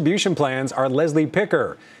redistribution plans. Our Leslie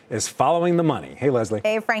Picker is following the money. Hey, Leslie.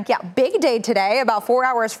 Hey, Frank. Yeah, big day today. About 4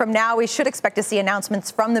 hours from now, we should expect to see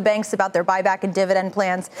announcements from the banks about their buyback and dividend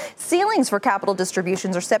plans. Ceilings for capital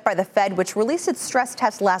distributions are set by the Fed, which released its stress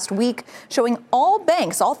test last week, showing all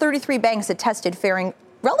banks, all 33 banks it tested, faring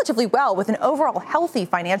relatively well with an overall healthy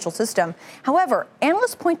financial system. However,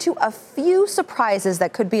 analysts point to a few surprises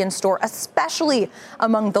that could be in store, especially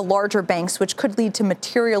among the larger banks, which could lead to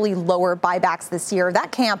materially lower buybacks this year.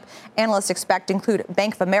 That camp, analysts expect, include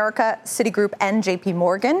Bank of America, Citigroup, and JP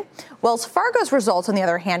Morgan. Wells Fargo's results, on the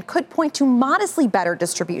other hand, could point to modestly better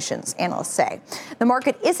distributions, analysts say. The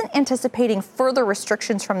market isn't anticipating further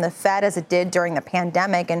restrictions from the Fed as it did during the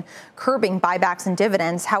pandemic and curbing buybacks and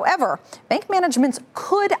dividends. However, bank managements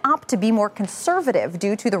could opt to be more conservative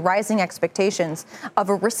due to the rising expectations of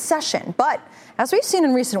a recession. But as we've seen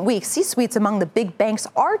in recent weeks, C-suites among the big banks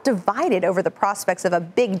are divided over the prospects of a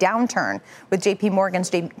big downturn, with JP Morgan's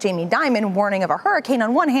Jamie Dimon warning of a hurricane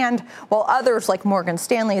on one hand, while others like Morgan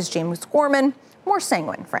Stanley's James Gorman more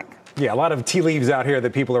sanguine, Frank. Yeah, a lot of tea leaves out here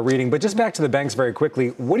that people are reading. But just back to the banks very quickly.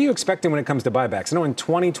 What are you expecting when it comes to buybacks? I know in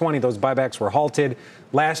 2020, those buybacks were halted.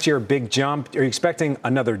 Last year, big jump. Are you expecting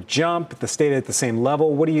another jump? The state at the same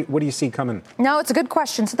level? What do you see coming? No, it's a good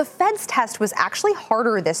question. So the Fed's test was actually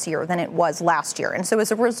harder this year than it was last year. And so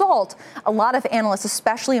as a result, a lot of analysts,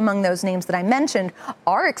 especially among those names that I mentioned,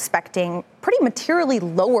 are expecting pretty materially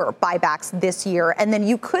lower buybacks this year. And then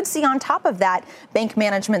you could see on top of that, bank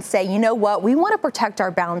management say, you know what, we want to protect our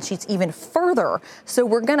balance sheets even further. So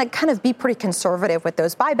we're going to kind of be pretty conservative with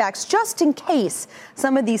those buybacks just in case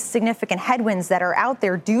some of these significant headwinds that are out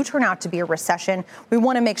there do turn out to be a recession. We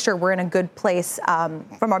want to make sure we're in a good place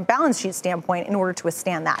from our balance sheet standpoint in order to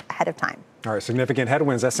withstand that ahead of time. All right, significant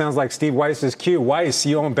headwinds. That sounds like Steve Weiss's cue. Weiss,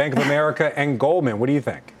 you own Bank of America and Goldman. What do you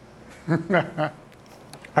think?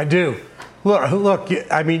 I do. Look,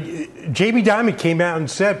 I mean, Jamie Dimon came out and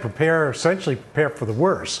said, prepare for the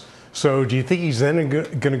worst. So do you think he's then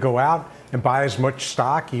going to go out and buy as much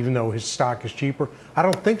stock, even though his stock is cheaper? I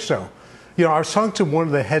don't think so. You know, I was talking to one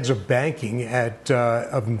of the heads of banking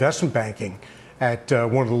of investment banking at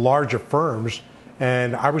one of the larger firms,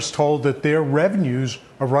 and I was told that their revenues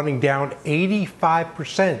are running down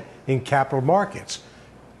 85% in capital markets.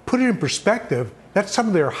 Put it in perspective, that's some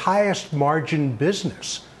of their highest margin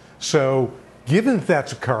business. So given that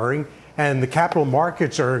that's occurring and the capital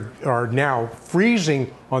markets are now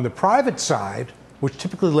freezing on the private side, which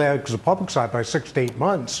typically lags the public side by 6 to 8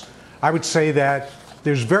 months, I would say that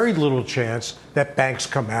there's very little chance that banks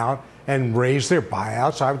come out and raise their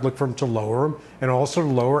buyouts. I would look for them to lower them and also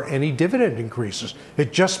lower any dividend increases.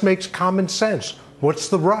 It just makes common sense. What's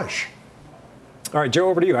the rush? All right, Joe,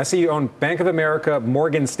 over to you. I see you own Bank of America,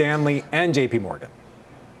 Morgan Stanley, and JP Morgan.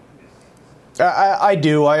 I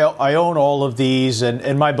do. I own all of these,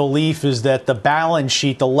 and my belief is that the balance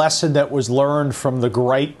sheet, the lesson that was learned from the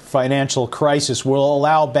great financial crisis, will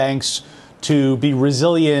allow banks to be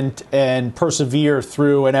resilient and persevere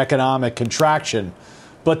through an economic contraction.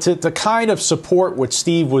 But to kind of support what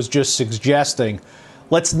Steve was just suggesting,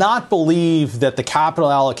 let's not believe that the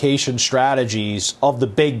capital allocation strategies of the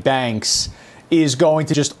big banks is going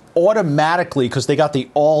to just automatically, because they got the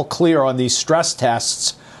all clear on these stress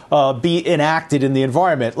tests, be enacted in the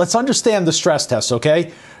environment. Let's understand the stress tests,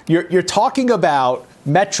 okay? You're talking about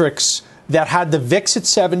metrics that had the VIX at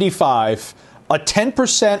 75, a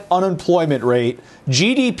 10% unemployment rate,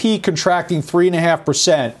 GDP contracting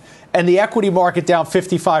 3.5%, and the equity market down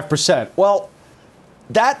 55%. Well,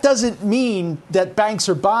 that doesn't mean that banks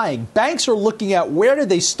are buying. Banks are looking at where did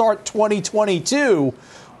they start 2022,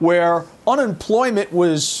 where unemployment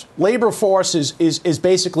was, labor force is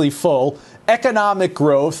basically full, economic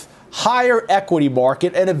growth, higher equity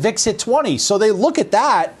market, and a VIX at 20. So they look at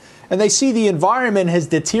that and they see the environment has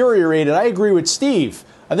deteriorated. I agree with Steve.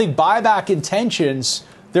 I think buyback intentions,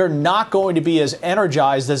 they're not going to be as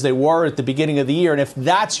energized as they were at the beginning of the year. And if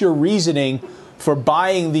that's your reasoning for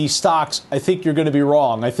buying these stocks, I think you're going to be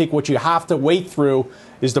wrong. I think what you have to wait through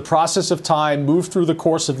is the process of time, move through the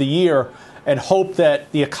course of the year, and hope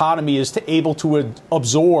that the economy is able to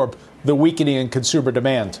absorb the weakening in consumer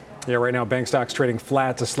demand. Yeah, right now, bank stocks trading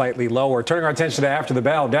flat to slightly lower. Turning our attention to after the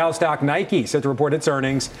bell, Dow stock Nike set to report its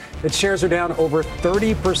earnings. Its shares are down over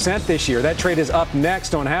 30% this year. That trade is up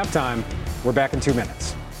next on Halftime. We're back in 2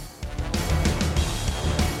 minutes.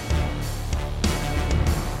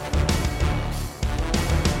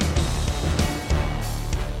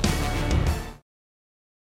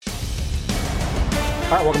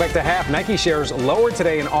 All right, welcome back to Half. Nike shares lower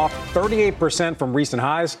today and off 38% from recent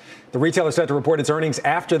highs. The retailer set to report its earnings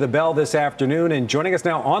after the bell this afternoon. And joining us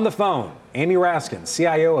now on the phone, Amy Raskin,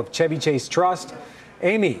 CIO of Chevy Chase Trust.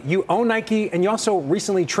 Amy, you own Nike and you also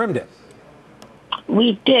recently trimmed it.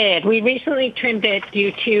 We did. We recently trimmed it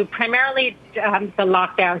due to primarily the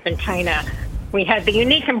lockdowns in China. We had the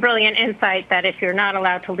unique and brilliant insight that if you're not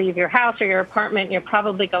allowed to leave your house or your apartment, you're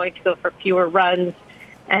probably going to go for fewer runs.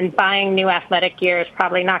 And buying new athletic gear is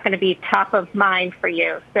probably not going to be top of mind for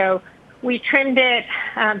you. So we trimmed it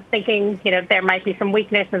thinking, there might be some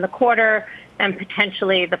weakness in the quarter and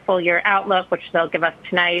potentially the full year outlook, which they'll give us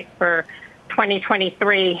tonight for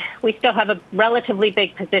 2023. We still have a relatively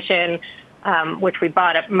big position, which we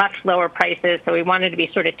bought at much lower prices. So we wanted to be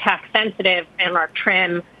sort of tax sensitive in our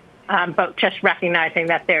trim, but just recognizing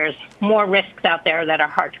that there's more risks out there that are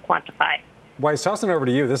hard to quantify. Weiss, tossing it over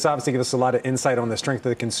to you. This obviously gives us a lot of insight on the strength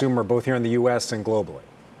of the consumer, both here in the U.S. and globally.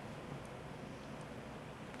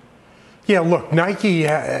 Yeah, look, Nike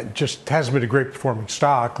just hasn't been a great performing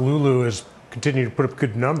stock. Lulu has continued to put up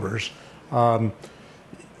good numbers.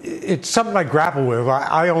 It's something I grapple with.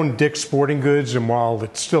 I own Dick's Sporting Goods, and while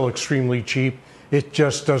it's still extremely cheap, it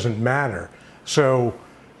just doesn't matter. So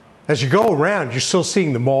as you go around, you're still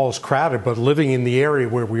seeing the malls crowded, but living in the area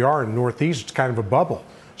where we are in the Northeast, it's kind of a bubble.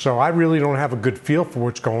 So I really don't have a good feel for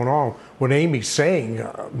what's going on. What Amy's saying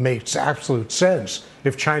makes absolute sense.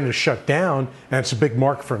 If China's shut down and it's a big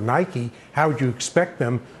market for Nike, how would you expect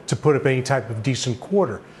them to put up any type of decent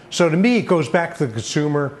quarter? So to me, it goes back to the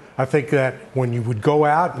consumer. I think that when you would go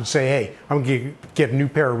out and say, hey, I'm going to get a new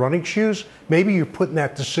pair of running shoes, maybe you're putting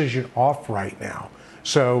that decision off right now.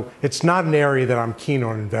 So it's not an area that I'm keen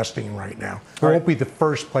on investing in right now. It won't be the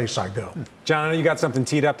first place I go. John, I know you got something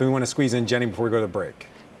teed up, and we want to squeeze in Jenny before we go to the break.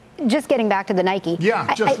 Just getting back to the Nike.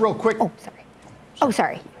 Yeah, real quick. Oh,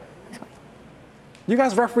 sorry. You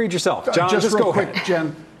guys refereed yourself. John, just real go quick, ahead.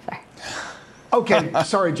 Jen. Okay,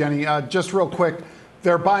 sorry, Jenny. Just real quick.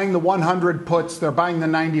 They're buying the 100 puts, they're buying the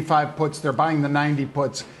 95 puts, they're buying the 90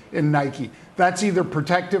 puts in Nike. That's either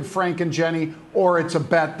protective, Frank and Jenny, or it's a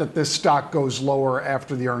bet that this stock goes lower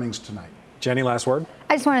after the earnings tonight. Jenny, last word.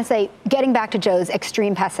 I just want to say, getting back to Joe's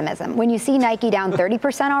extreme pessimism, when you see Nike down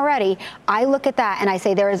 30% already, I look at that and I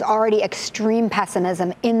say there is already extreme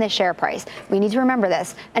pessimism in the share price. We need to remember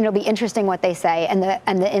this, and it'll be interesting what they say and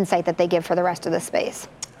the insight that they give for the rest of the space.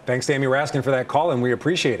 Thanks to Amy Raskin for that call, and we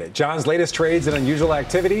appreciate it. John's latest trades and unusual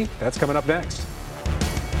activity, that's coming up next.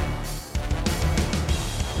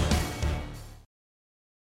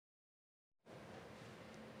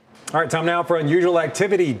 All right, time now for unusual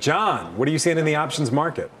activity. John, what are you seeing in the options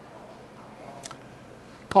market?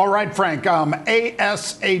 All right, Frank. ASHR.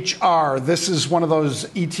 This is one of those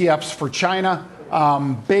ETFs for China.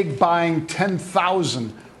 Big buying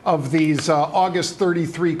 10,000 of these August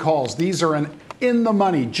 33 calls. These are an in the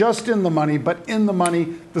money, just in the money, but in the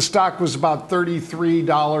money. The stock was about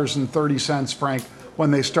 $33.30, Frank,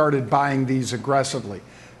 when they started buying these aggressively.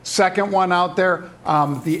 Second one out there,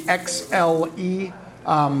 the XLE,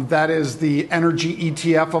 that is the energy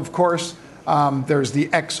ETF, of course. There's the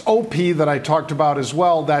XOP that I talked about as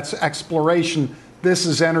well. That's exploration. This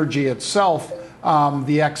is energy itself,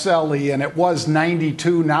 the XLE, and it was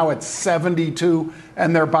 92. Now it's 72,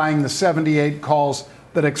 and they're buying the 78 calls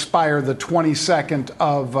that expire the 22nd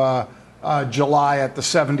of July at the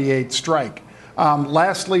 78 strike.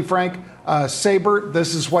 Lastly, Frank, Sabre,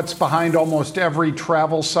 this is what's behind almost every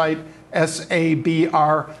travel site,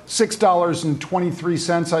 SABR,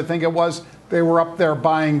 $6.23, I think it was. They were up there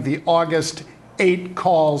buying the August 8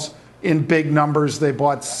 calls in big numbers. They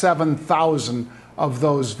bought 7,000 of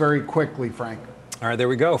those very quickly, Frank. All right, there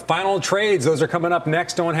we go. Final trades. Those are coming up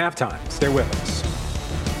next on Halftime. Stay with us.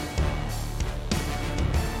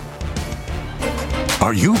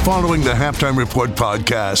 Are you following the Halftime Report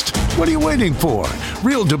podcast? What are you waiting for?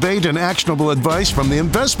 Real debate and actionable advice from the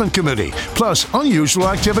investment committee, plus unusual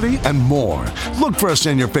activity and more. Look for us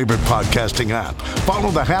in your favorite podcasting app. Follow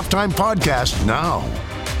the Halftime Podcast now.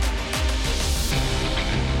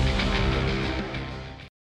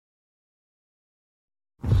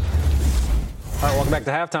 All right, welcome back to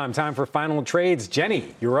Halftime. Time for final trades.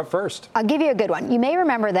 Jenny, you're up first. I'll give you a good one. You may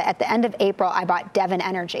remember that at the end of April, I bought Devon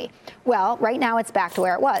Energy. Well, right now it's back to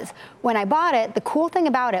where it was. When I bought it, the cool thing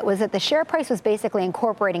about it was that the share price was basically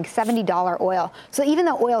incorporating $70 oil. So even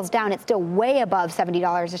though oil's down, it's still way above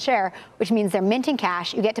 $70 a share, which means they're minting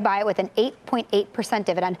cash. You get to buy it with an 8.8%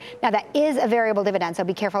 dividend. Now, that is a variable dividend, so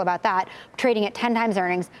be careful about that. I'm trading at 10 times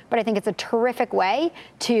earnings, but I think it's a terrific way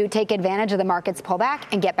to take advantage of the market's pullback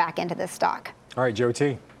and get back into this stock. All right, Joe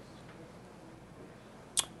T.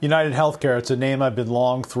 United Healthcare, it's a name I've been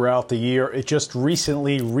long throughout the year. It just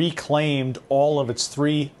recently reclaimed all of its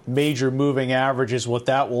three major moving averages. What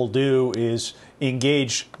that will do is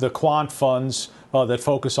engage the quant funds that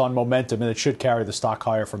focus on momentum, and it should carry the stock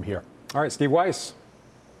higher from here. All right, Steve Weiss.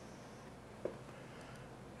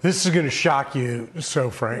 This is going to shock you, so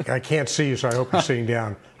Frank. I can't see you, so I hope you're sitting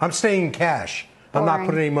down. I'm staying in cash. I'm not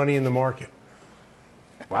putting any money in the market.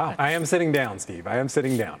 Wow. I am sitting down, Steve. I am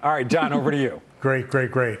sitting down. All right, John, over to you. Great.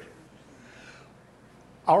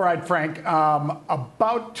 All right, Frank.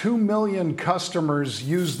 About 2 million customers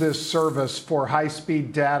use this service for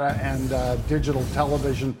high-speed data and digital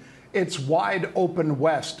television. It's Wide Open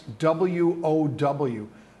West, WOW.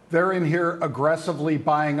 They're in here aggressively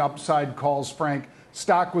buying upside calls, Frank.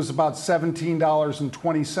 Stock was about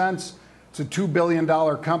 $17.20. It's a $2 billion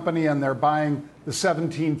company, and they're buying the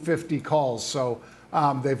 1750 calls. So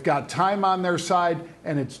they've got time on their side,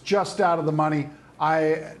 and it's just out of the money.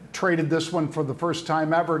 I traded this one for the first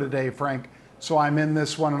time ever today, Frank. So I'm in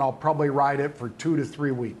this one, and I'll probably ride it for 2 to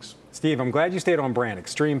 3 weeks. Steve, I'm glad you stayed on brand.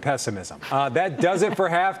 Extreme pessimism. That does it for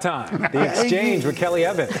Halftime. The Exchange with Kelly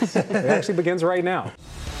Evans. It actually begins right now.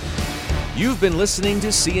 You've been listening to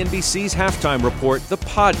CNBC's Halftime Report, the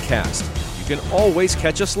podcast. You can always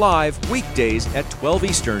catch us live weekdays at 12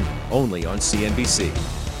 Eastern, only on CNBC.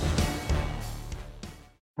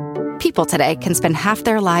 People today can spend half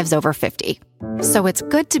their lives over 50. So it's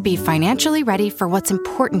good to be financially ready for what's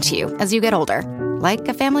important to you as you get older, like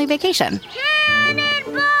a family vacation.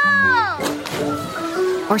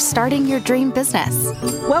 Or starting your dream business.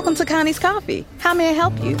 Welcome to Connie's Coffee. How may I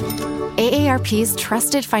help you? AARP's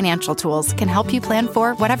trusted financial tools can help you plan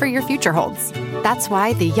for whatever your future holds. That's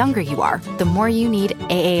why the younger you are, the more you need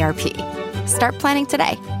AARP. Start planning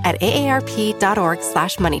today at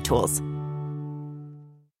aarp.org/moneytools.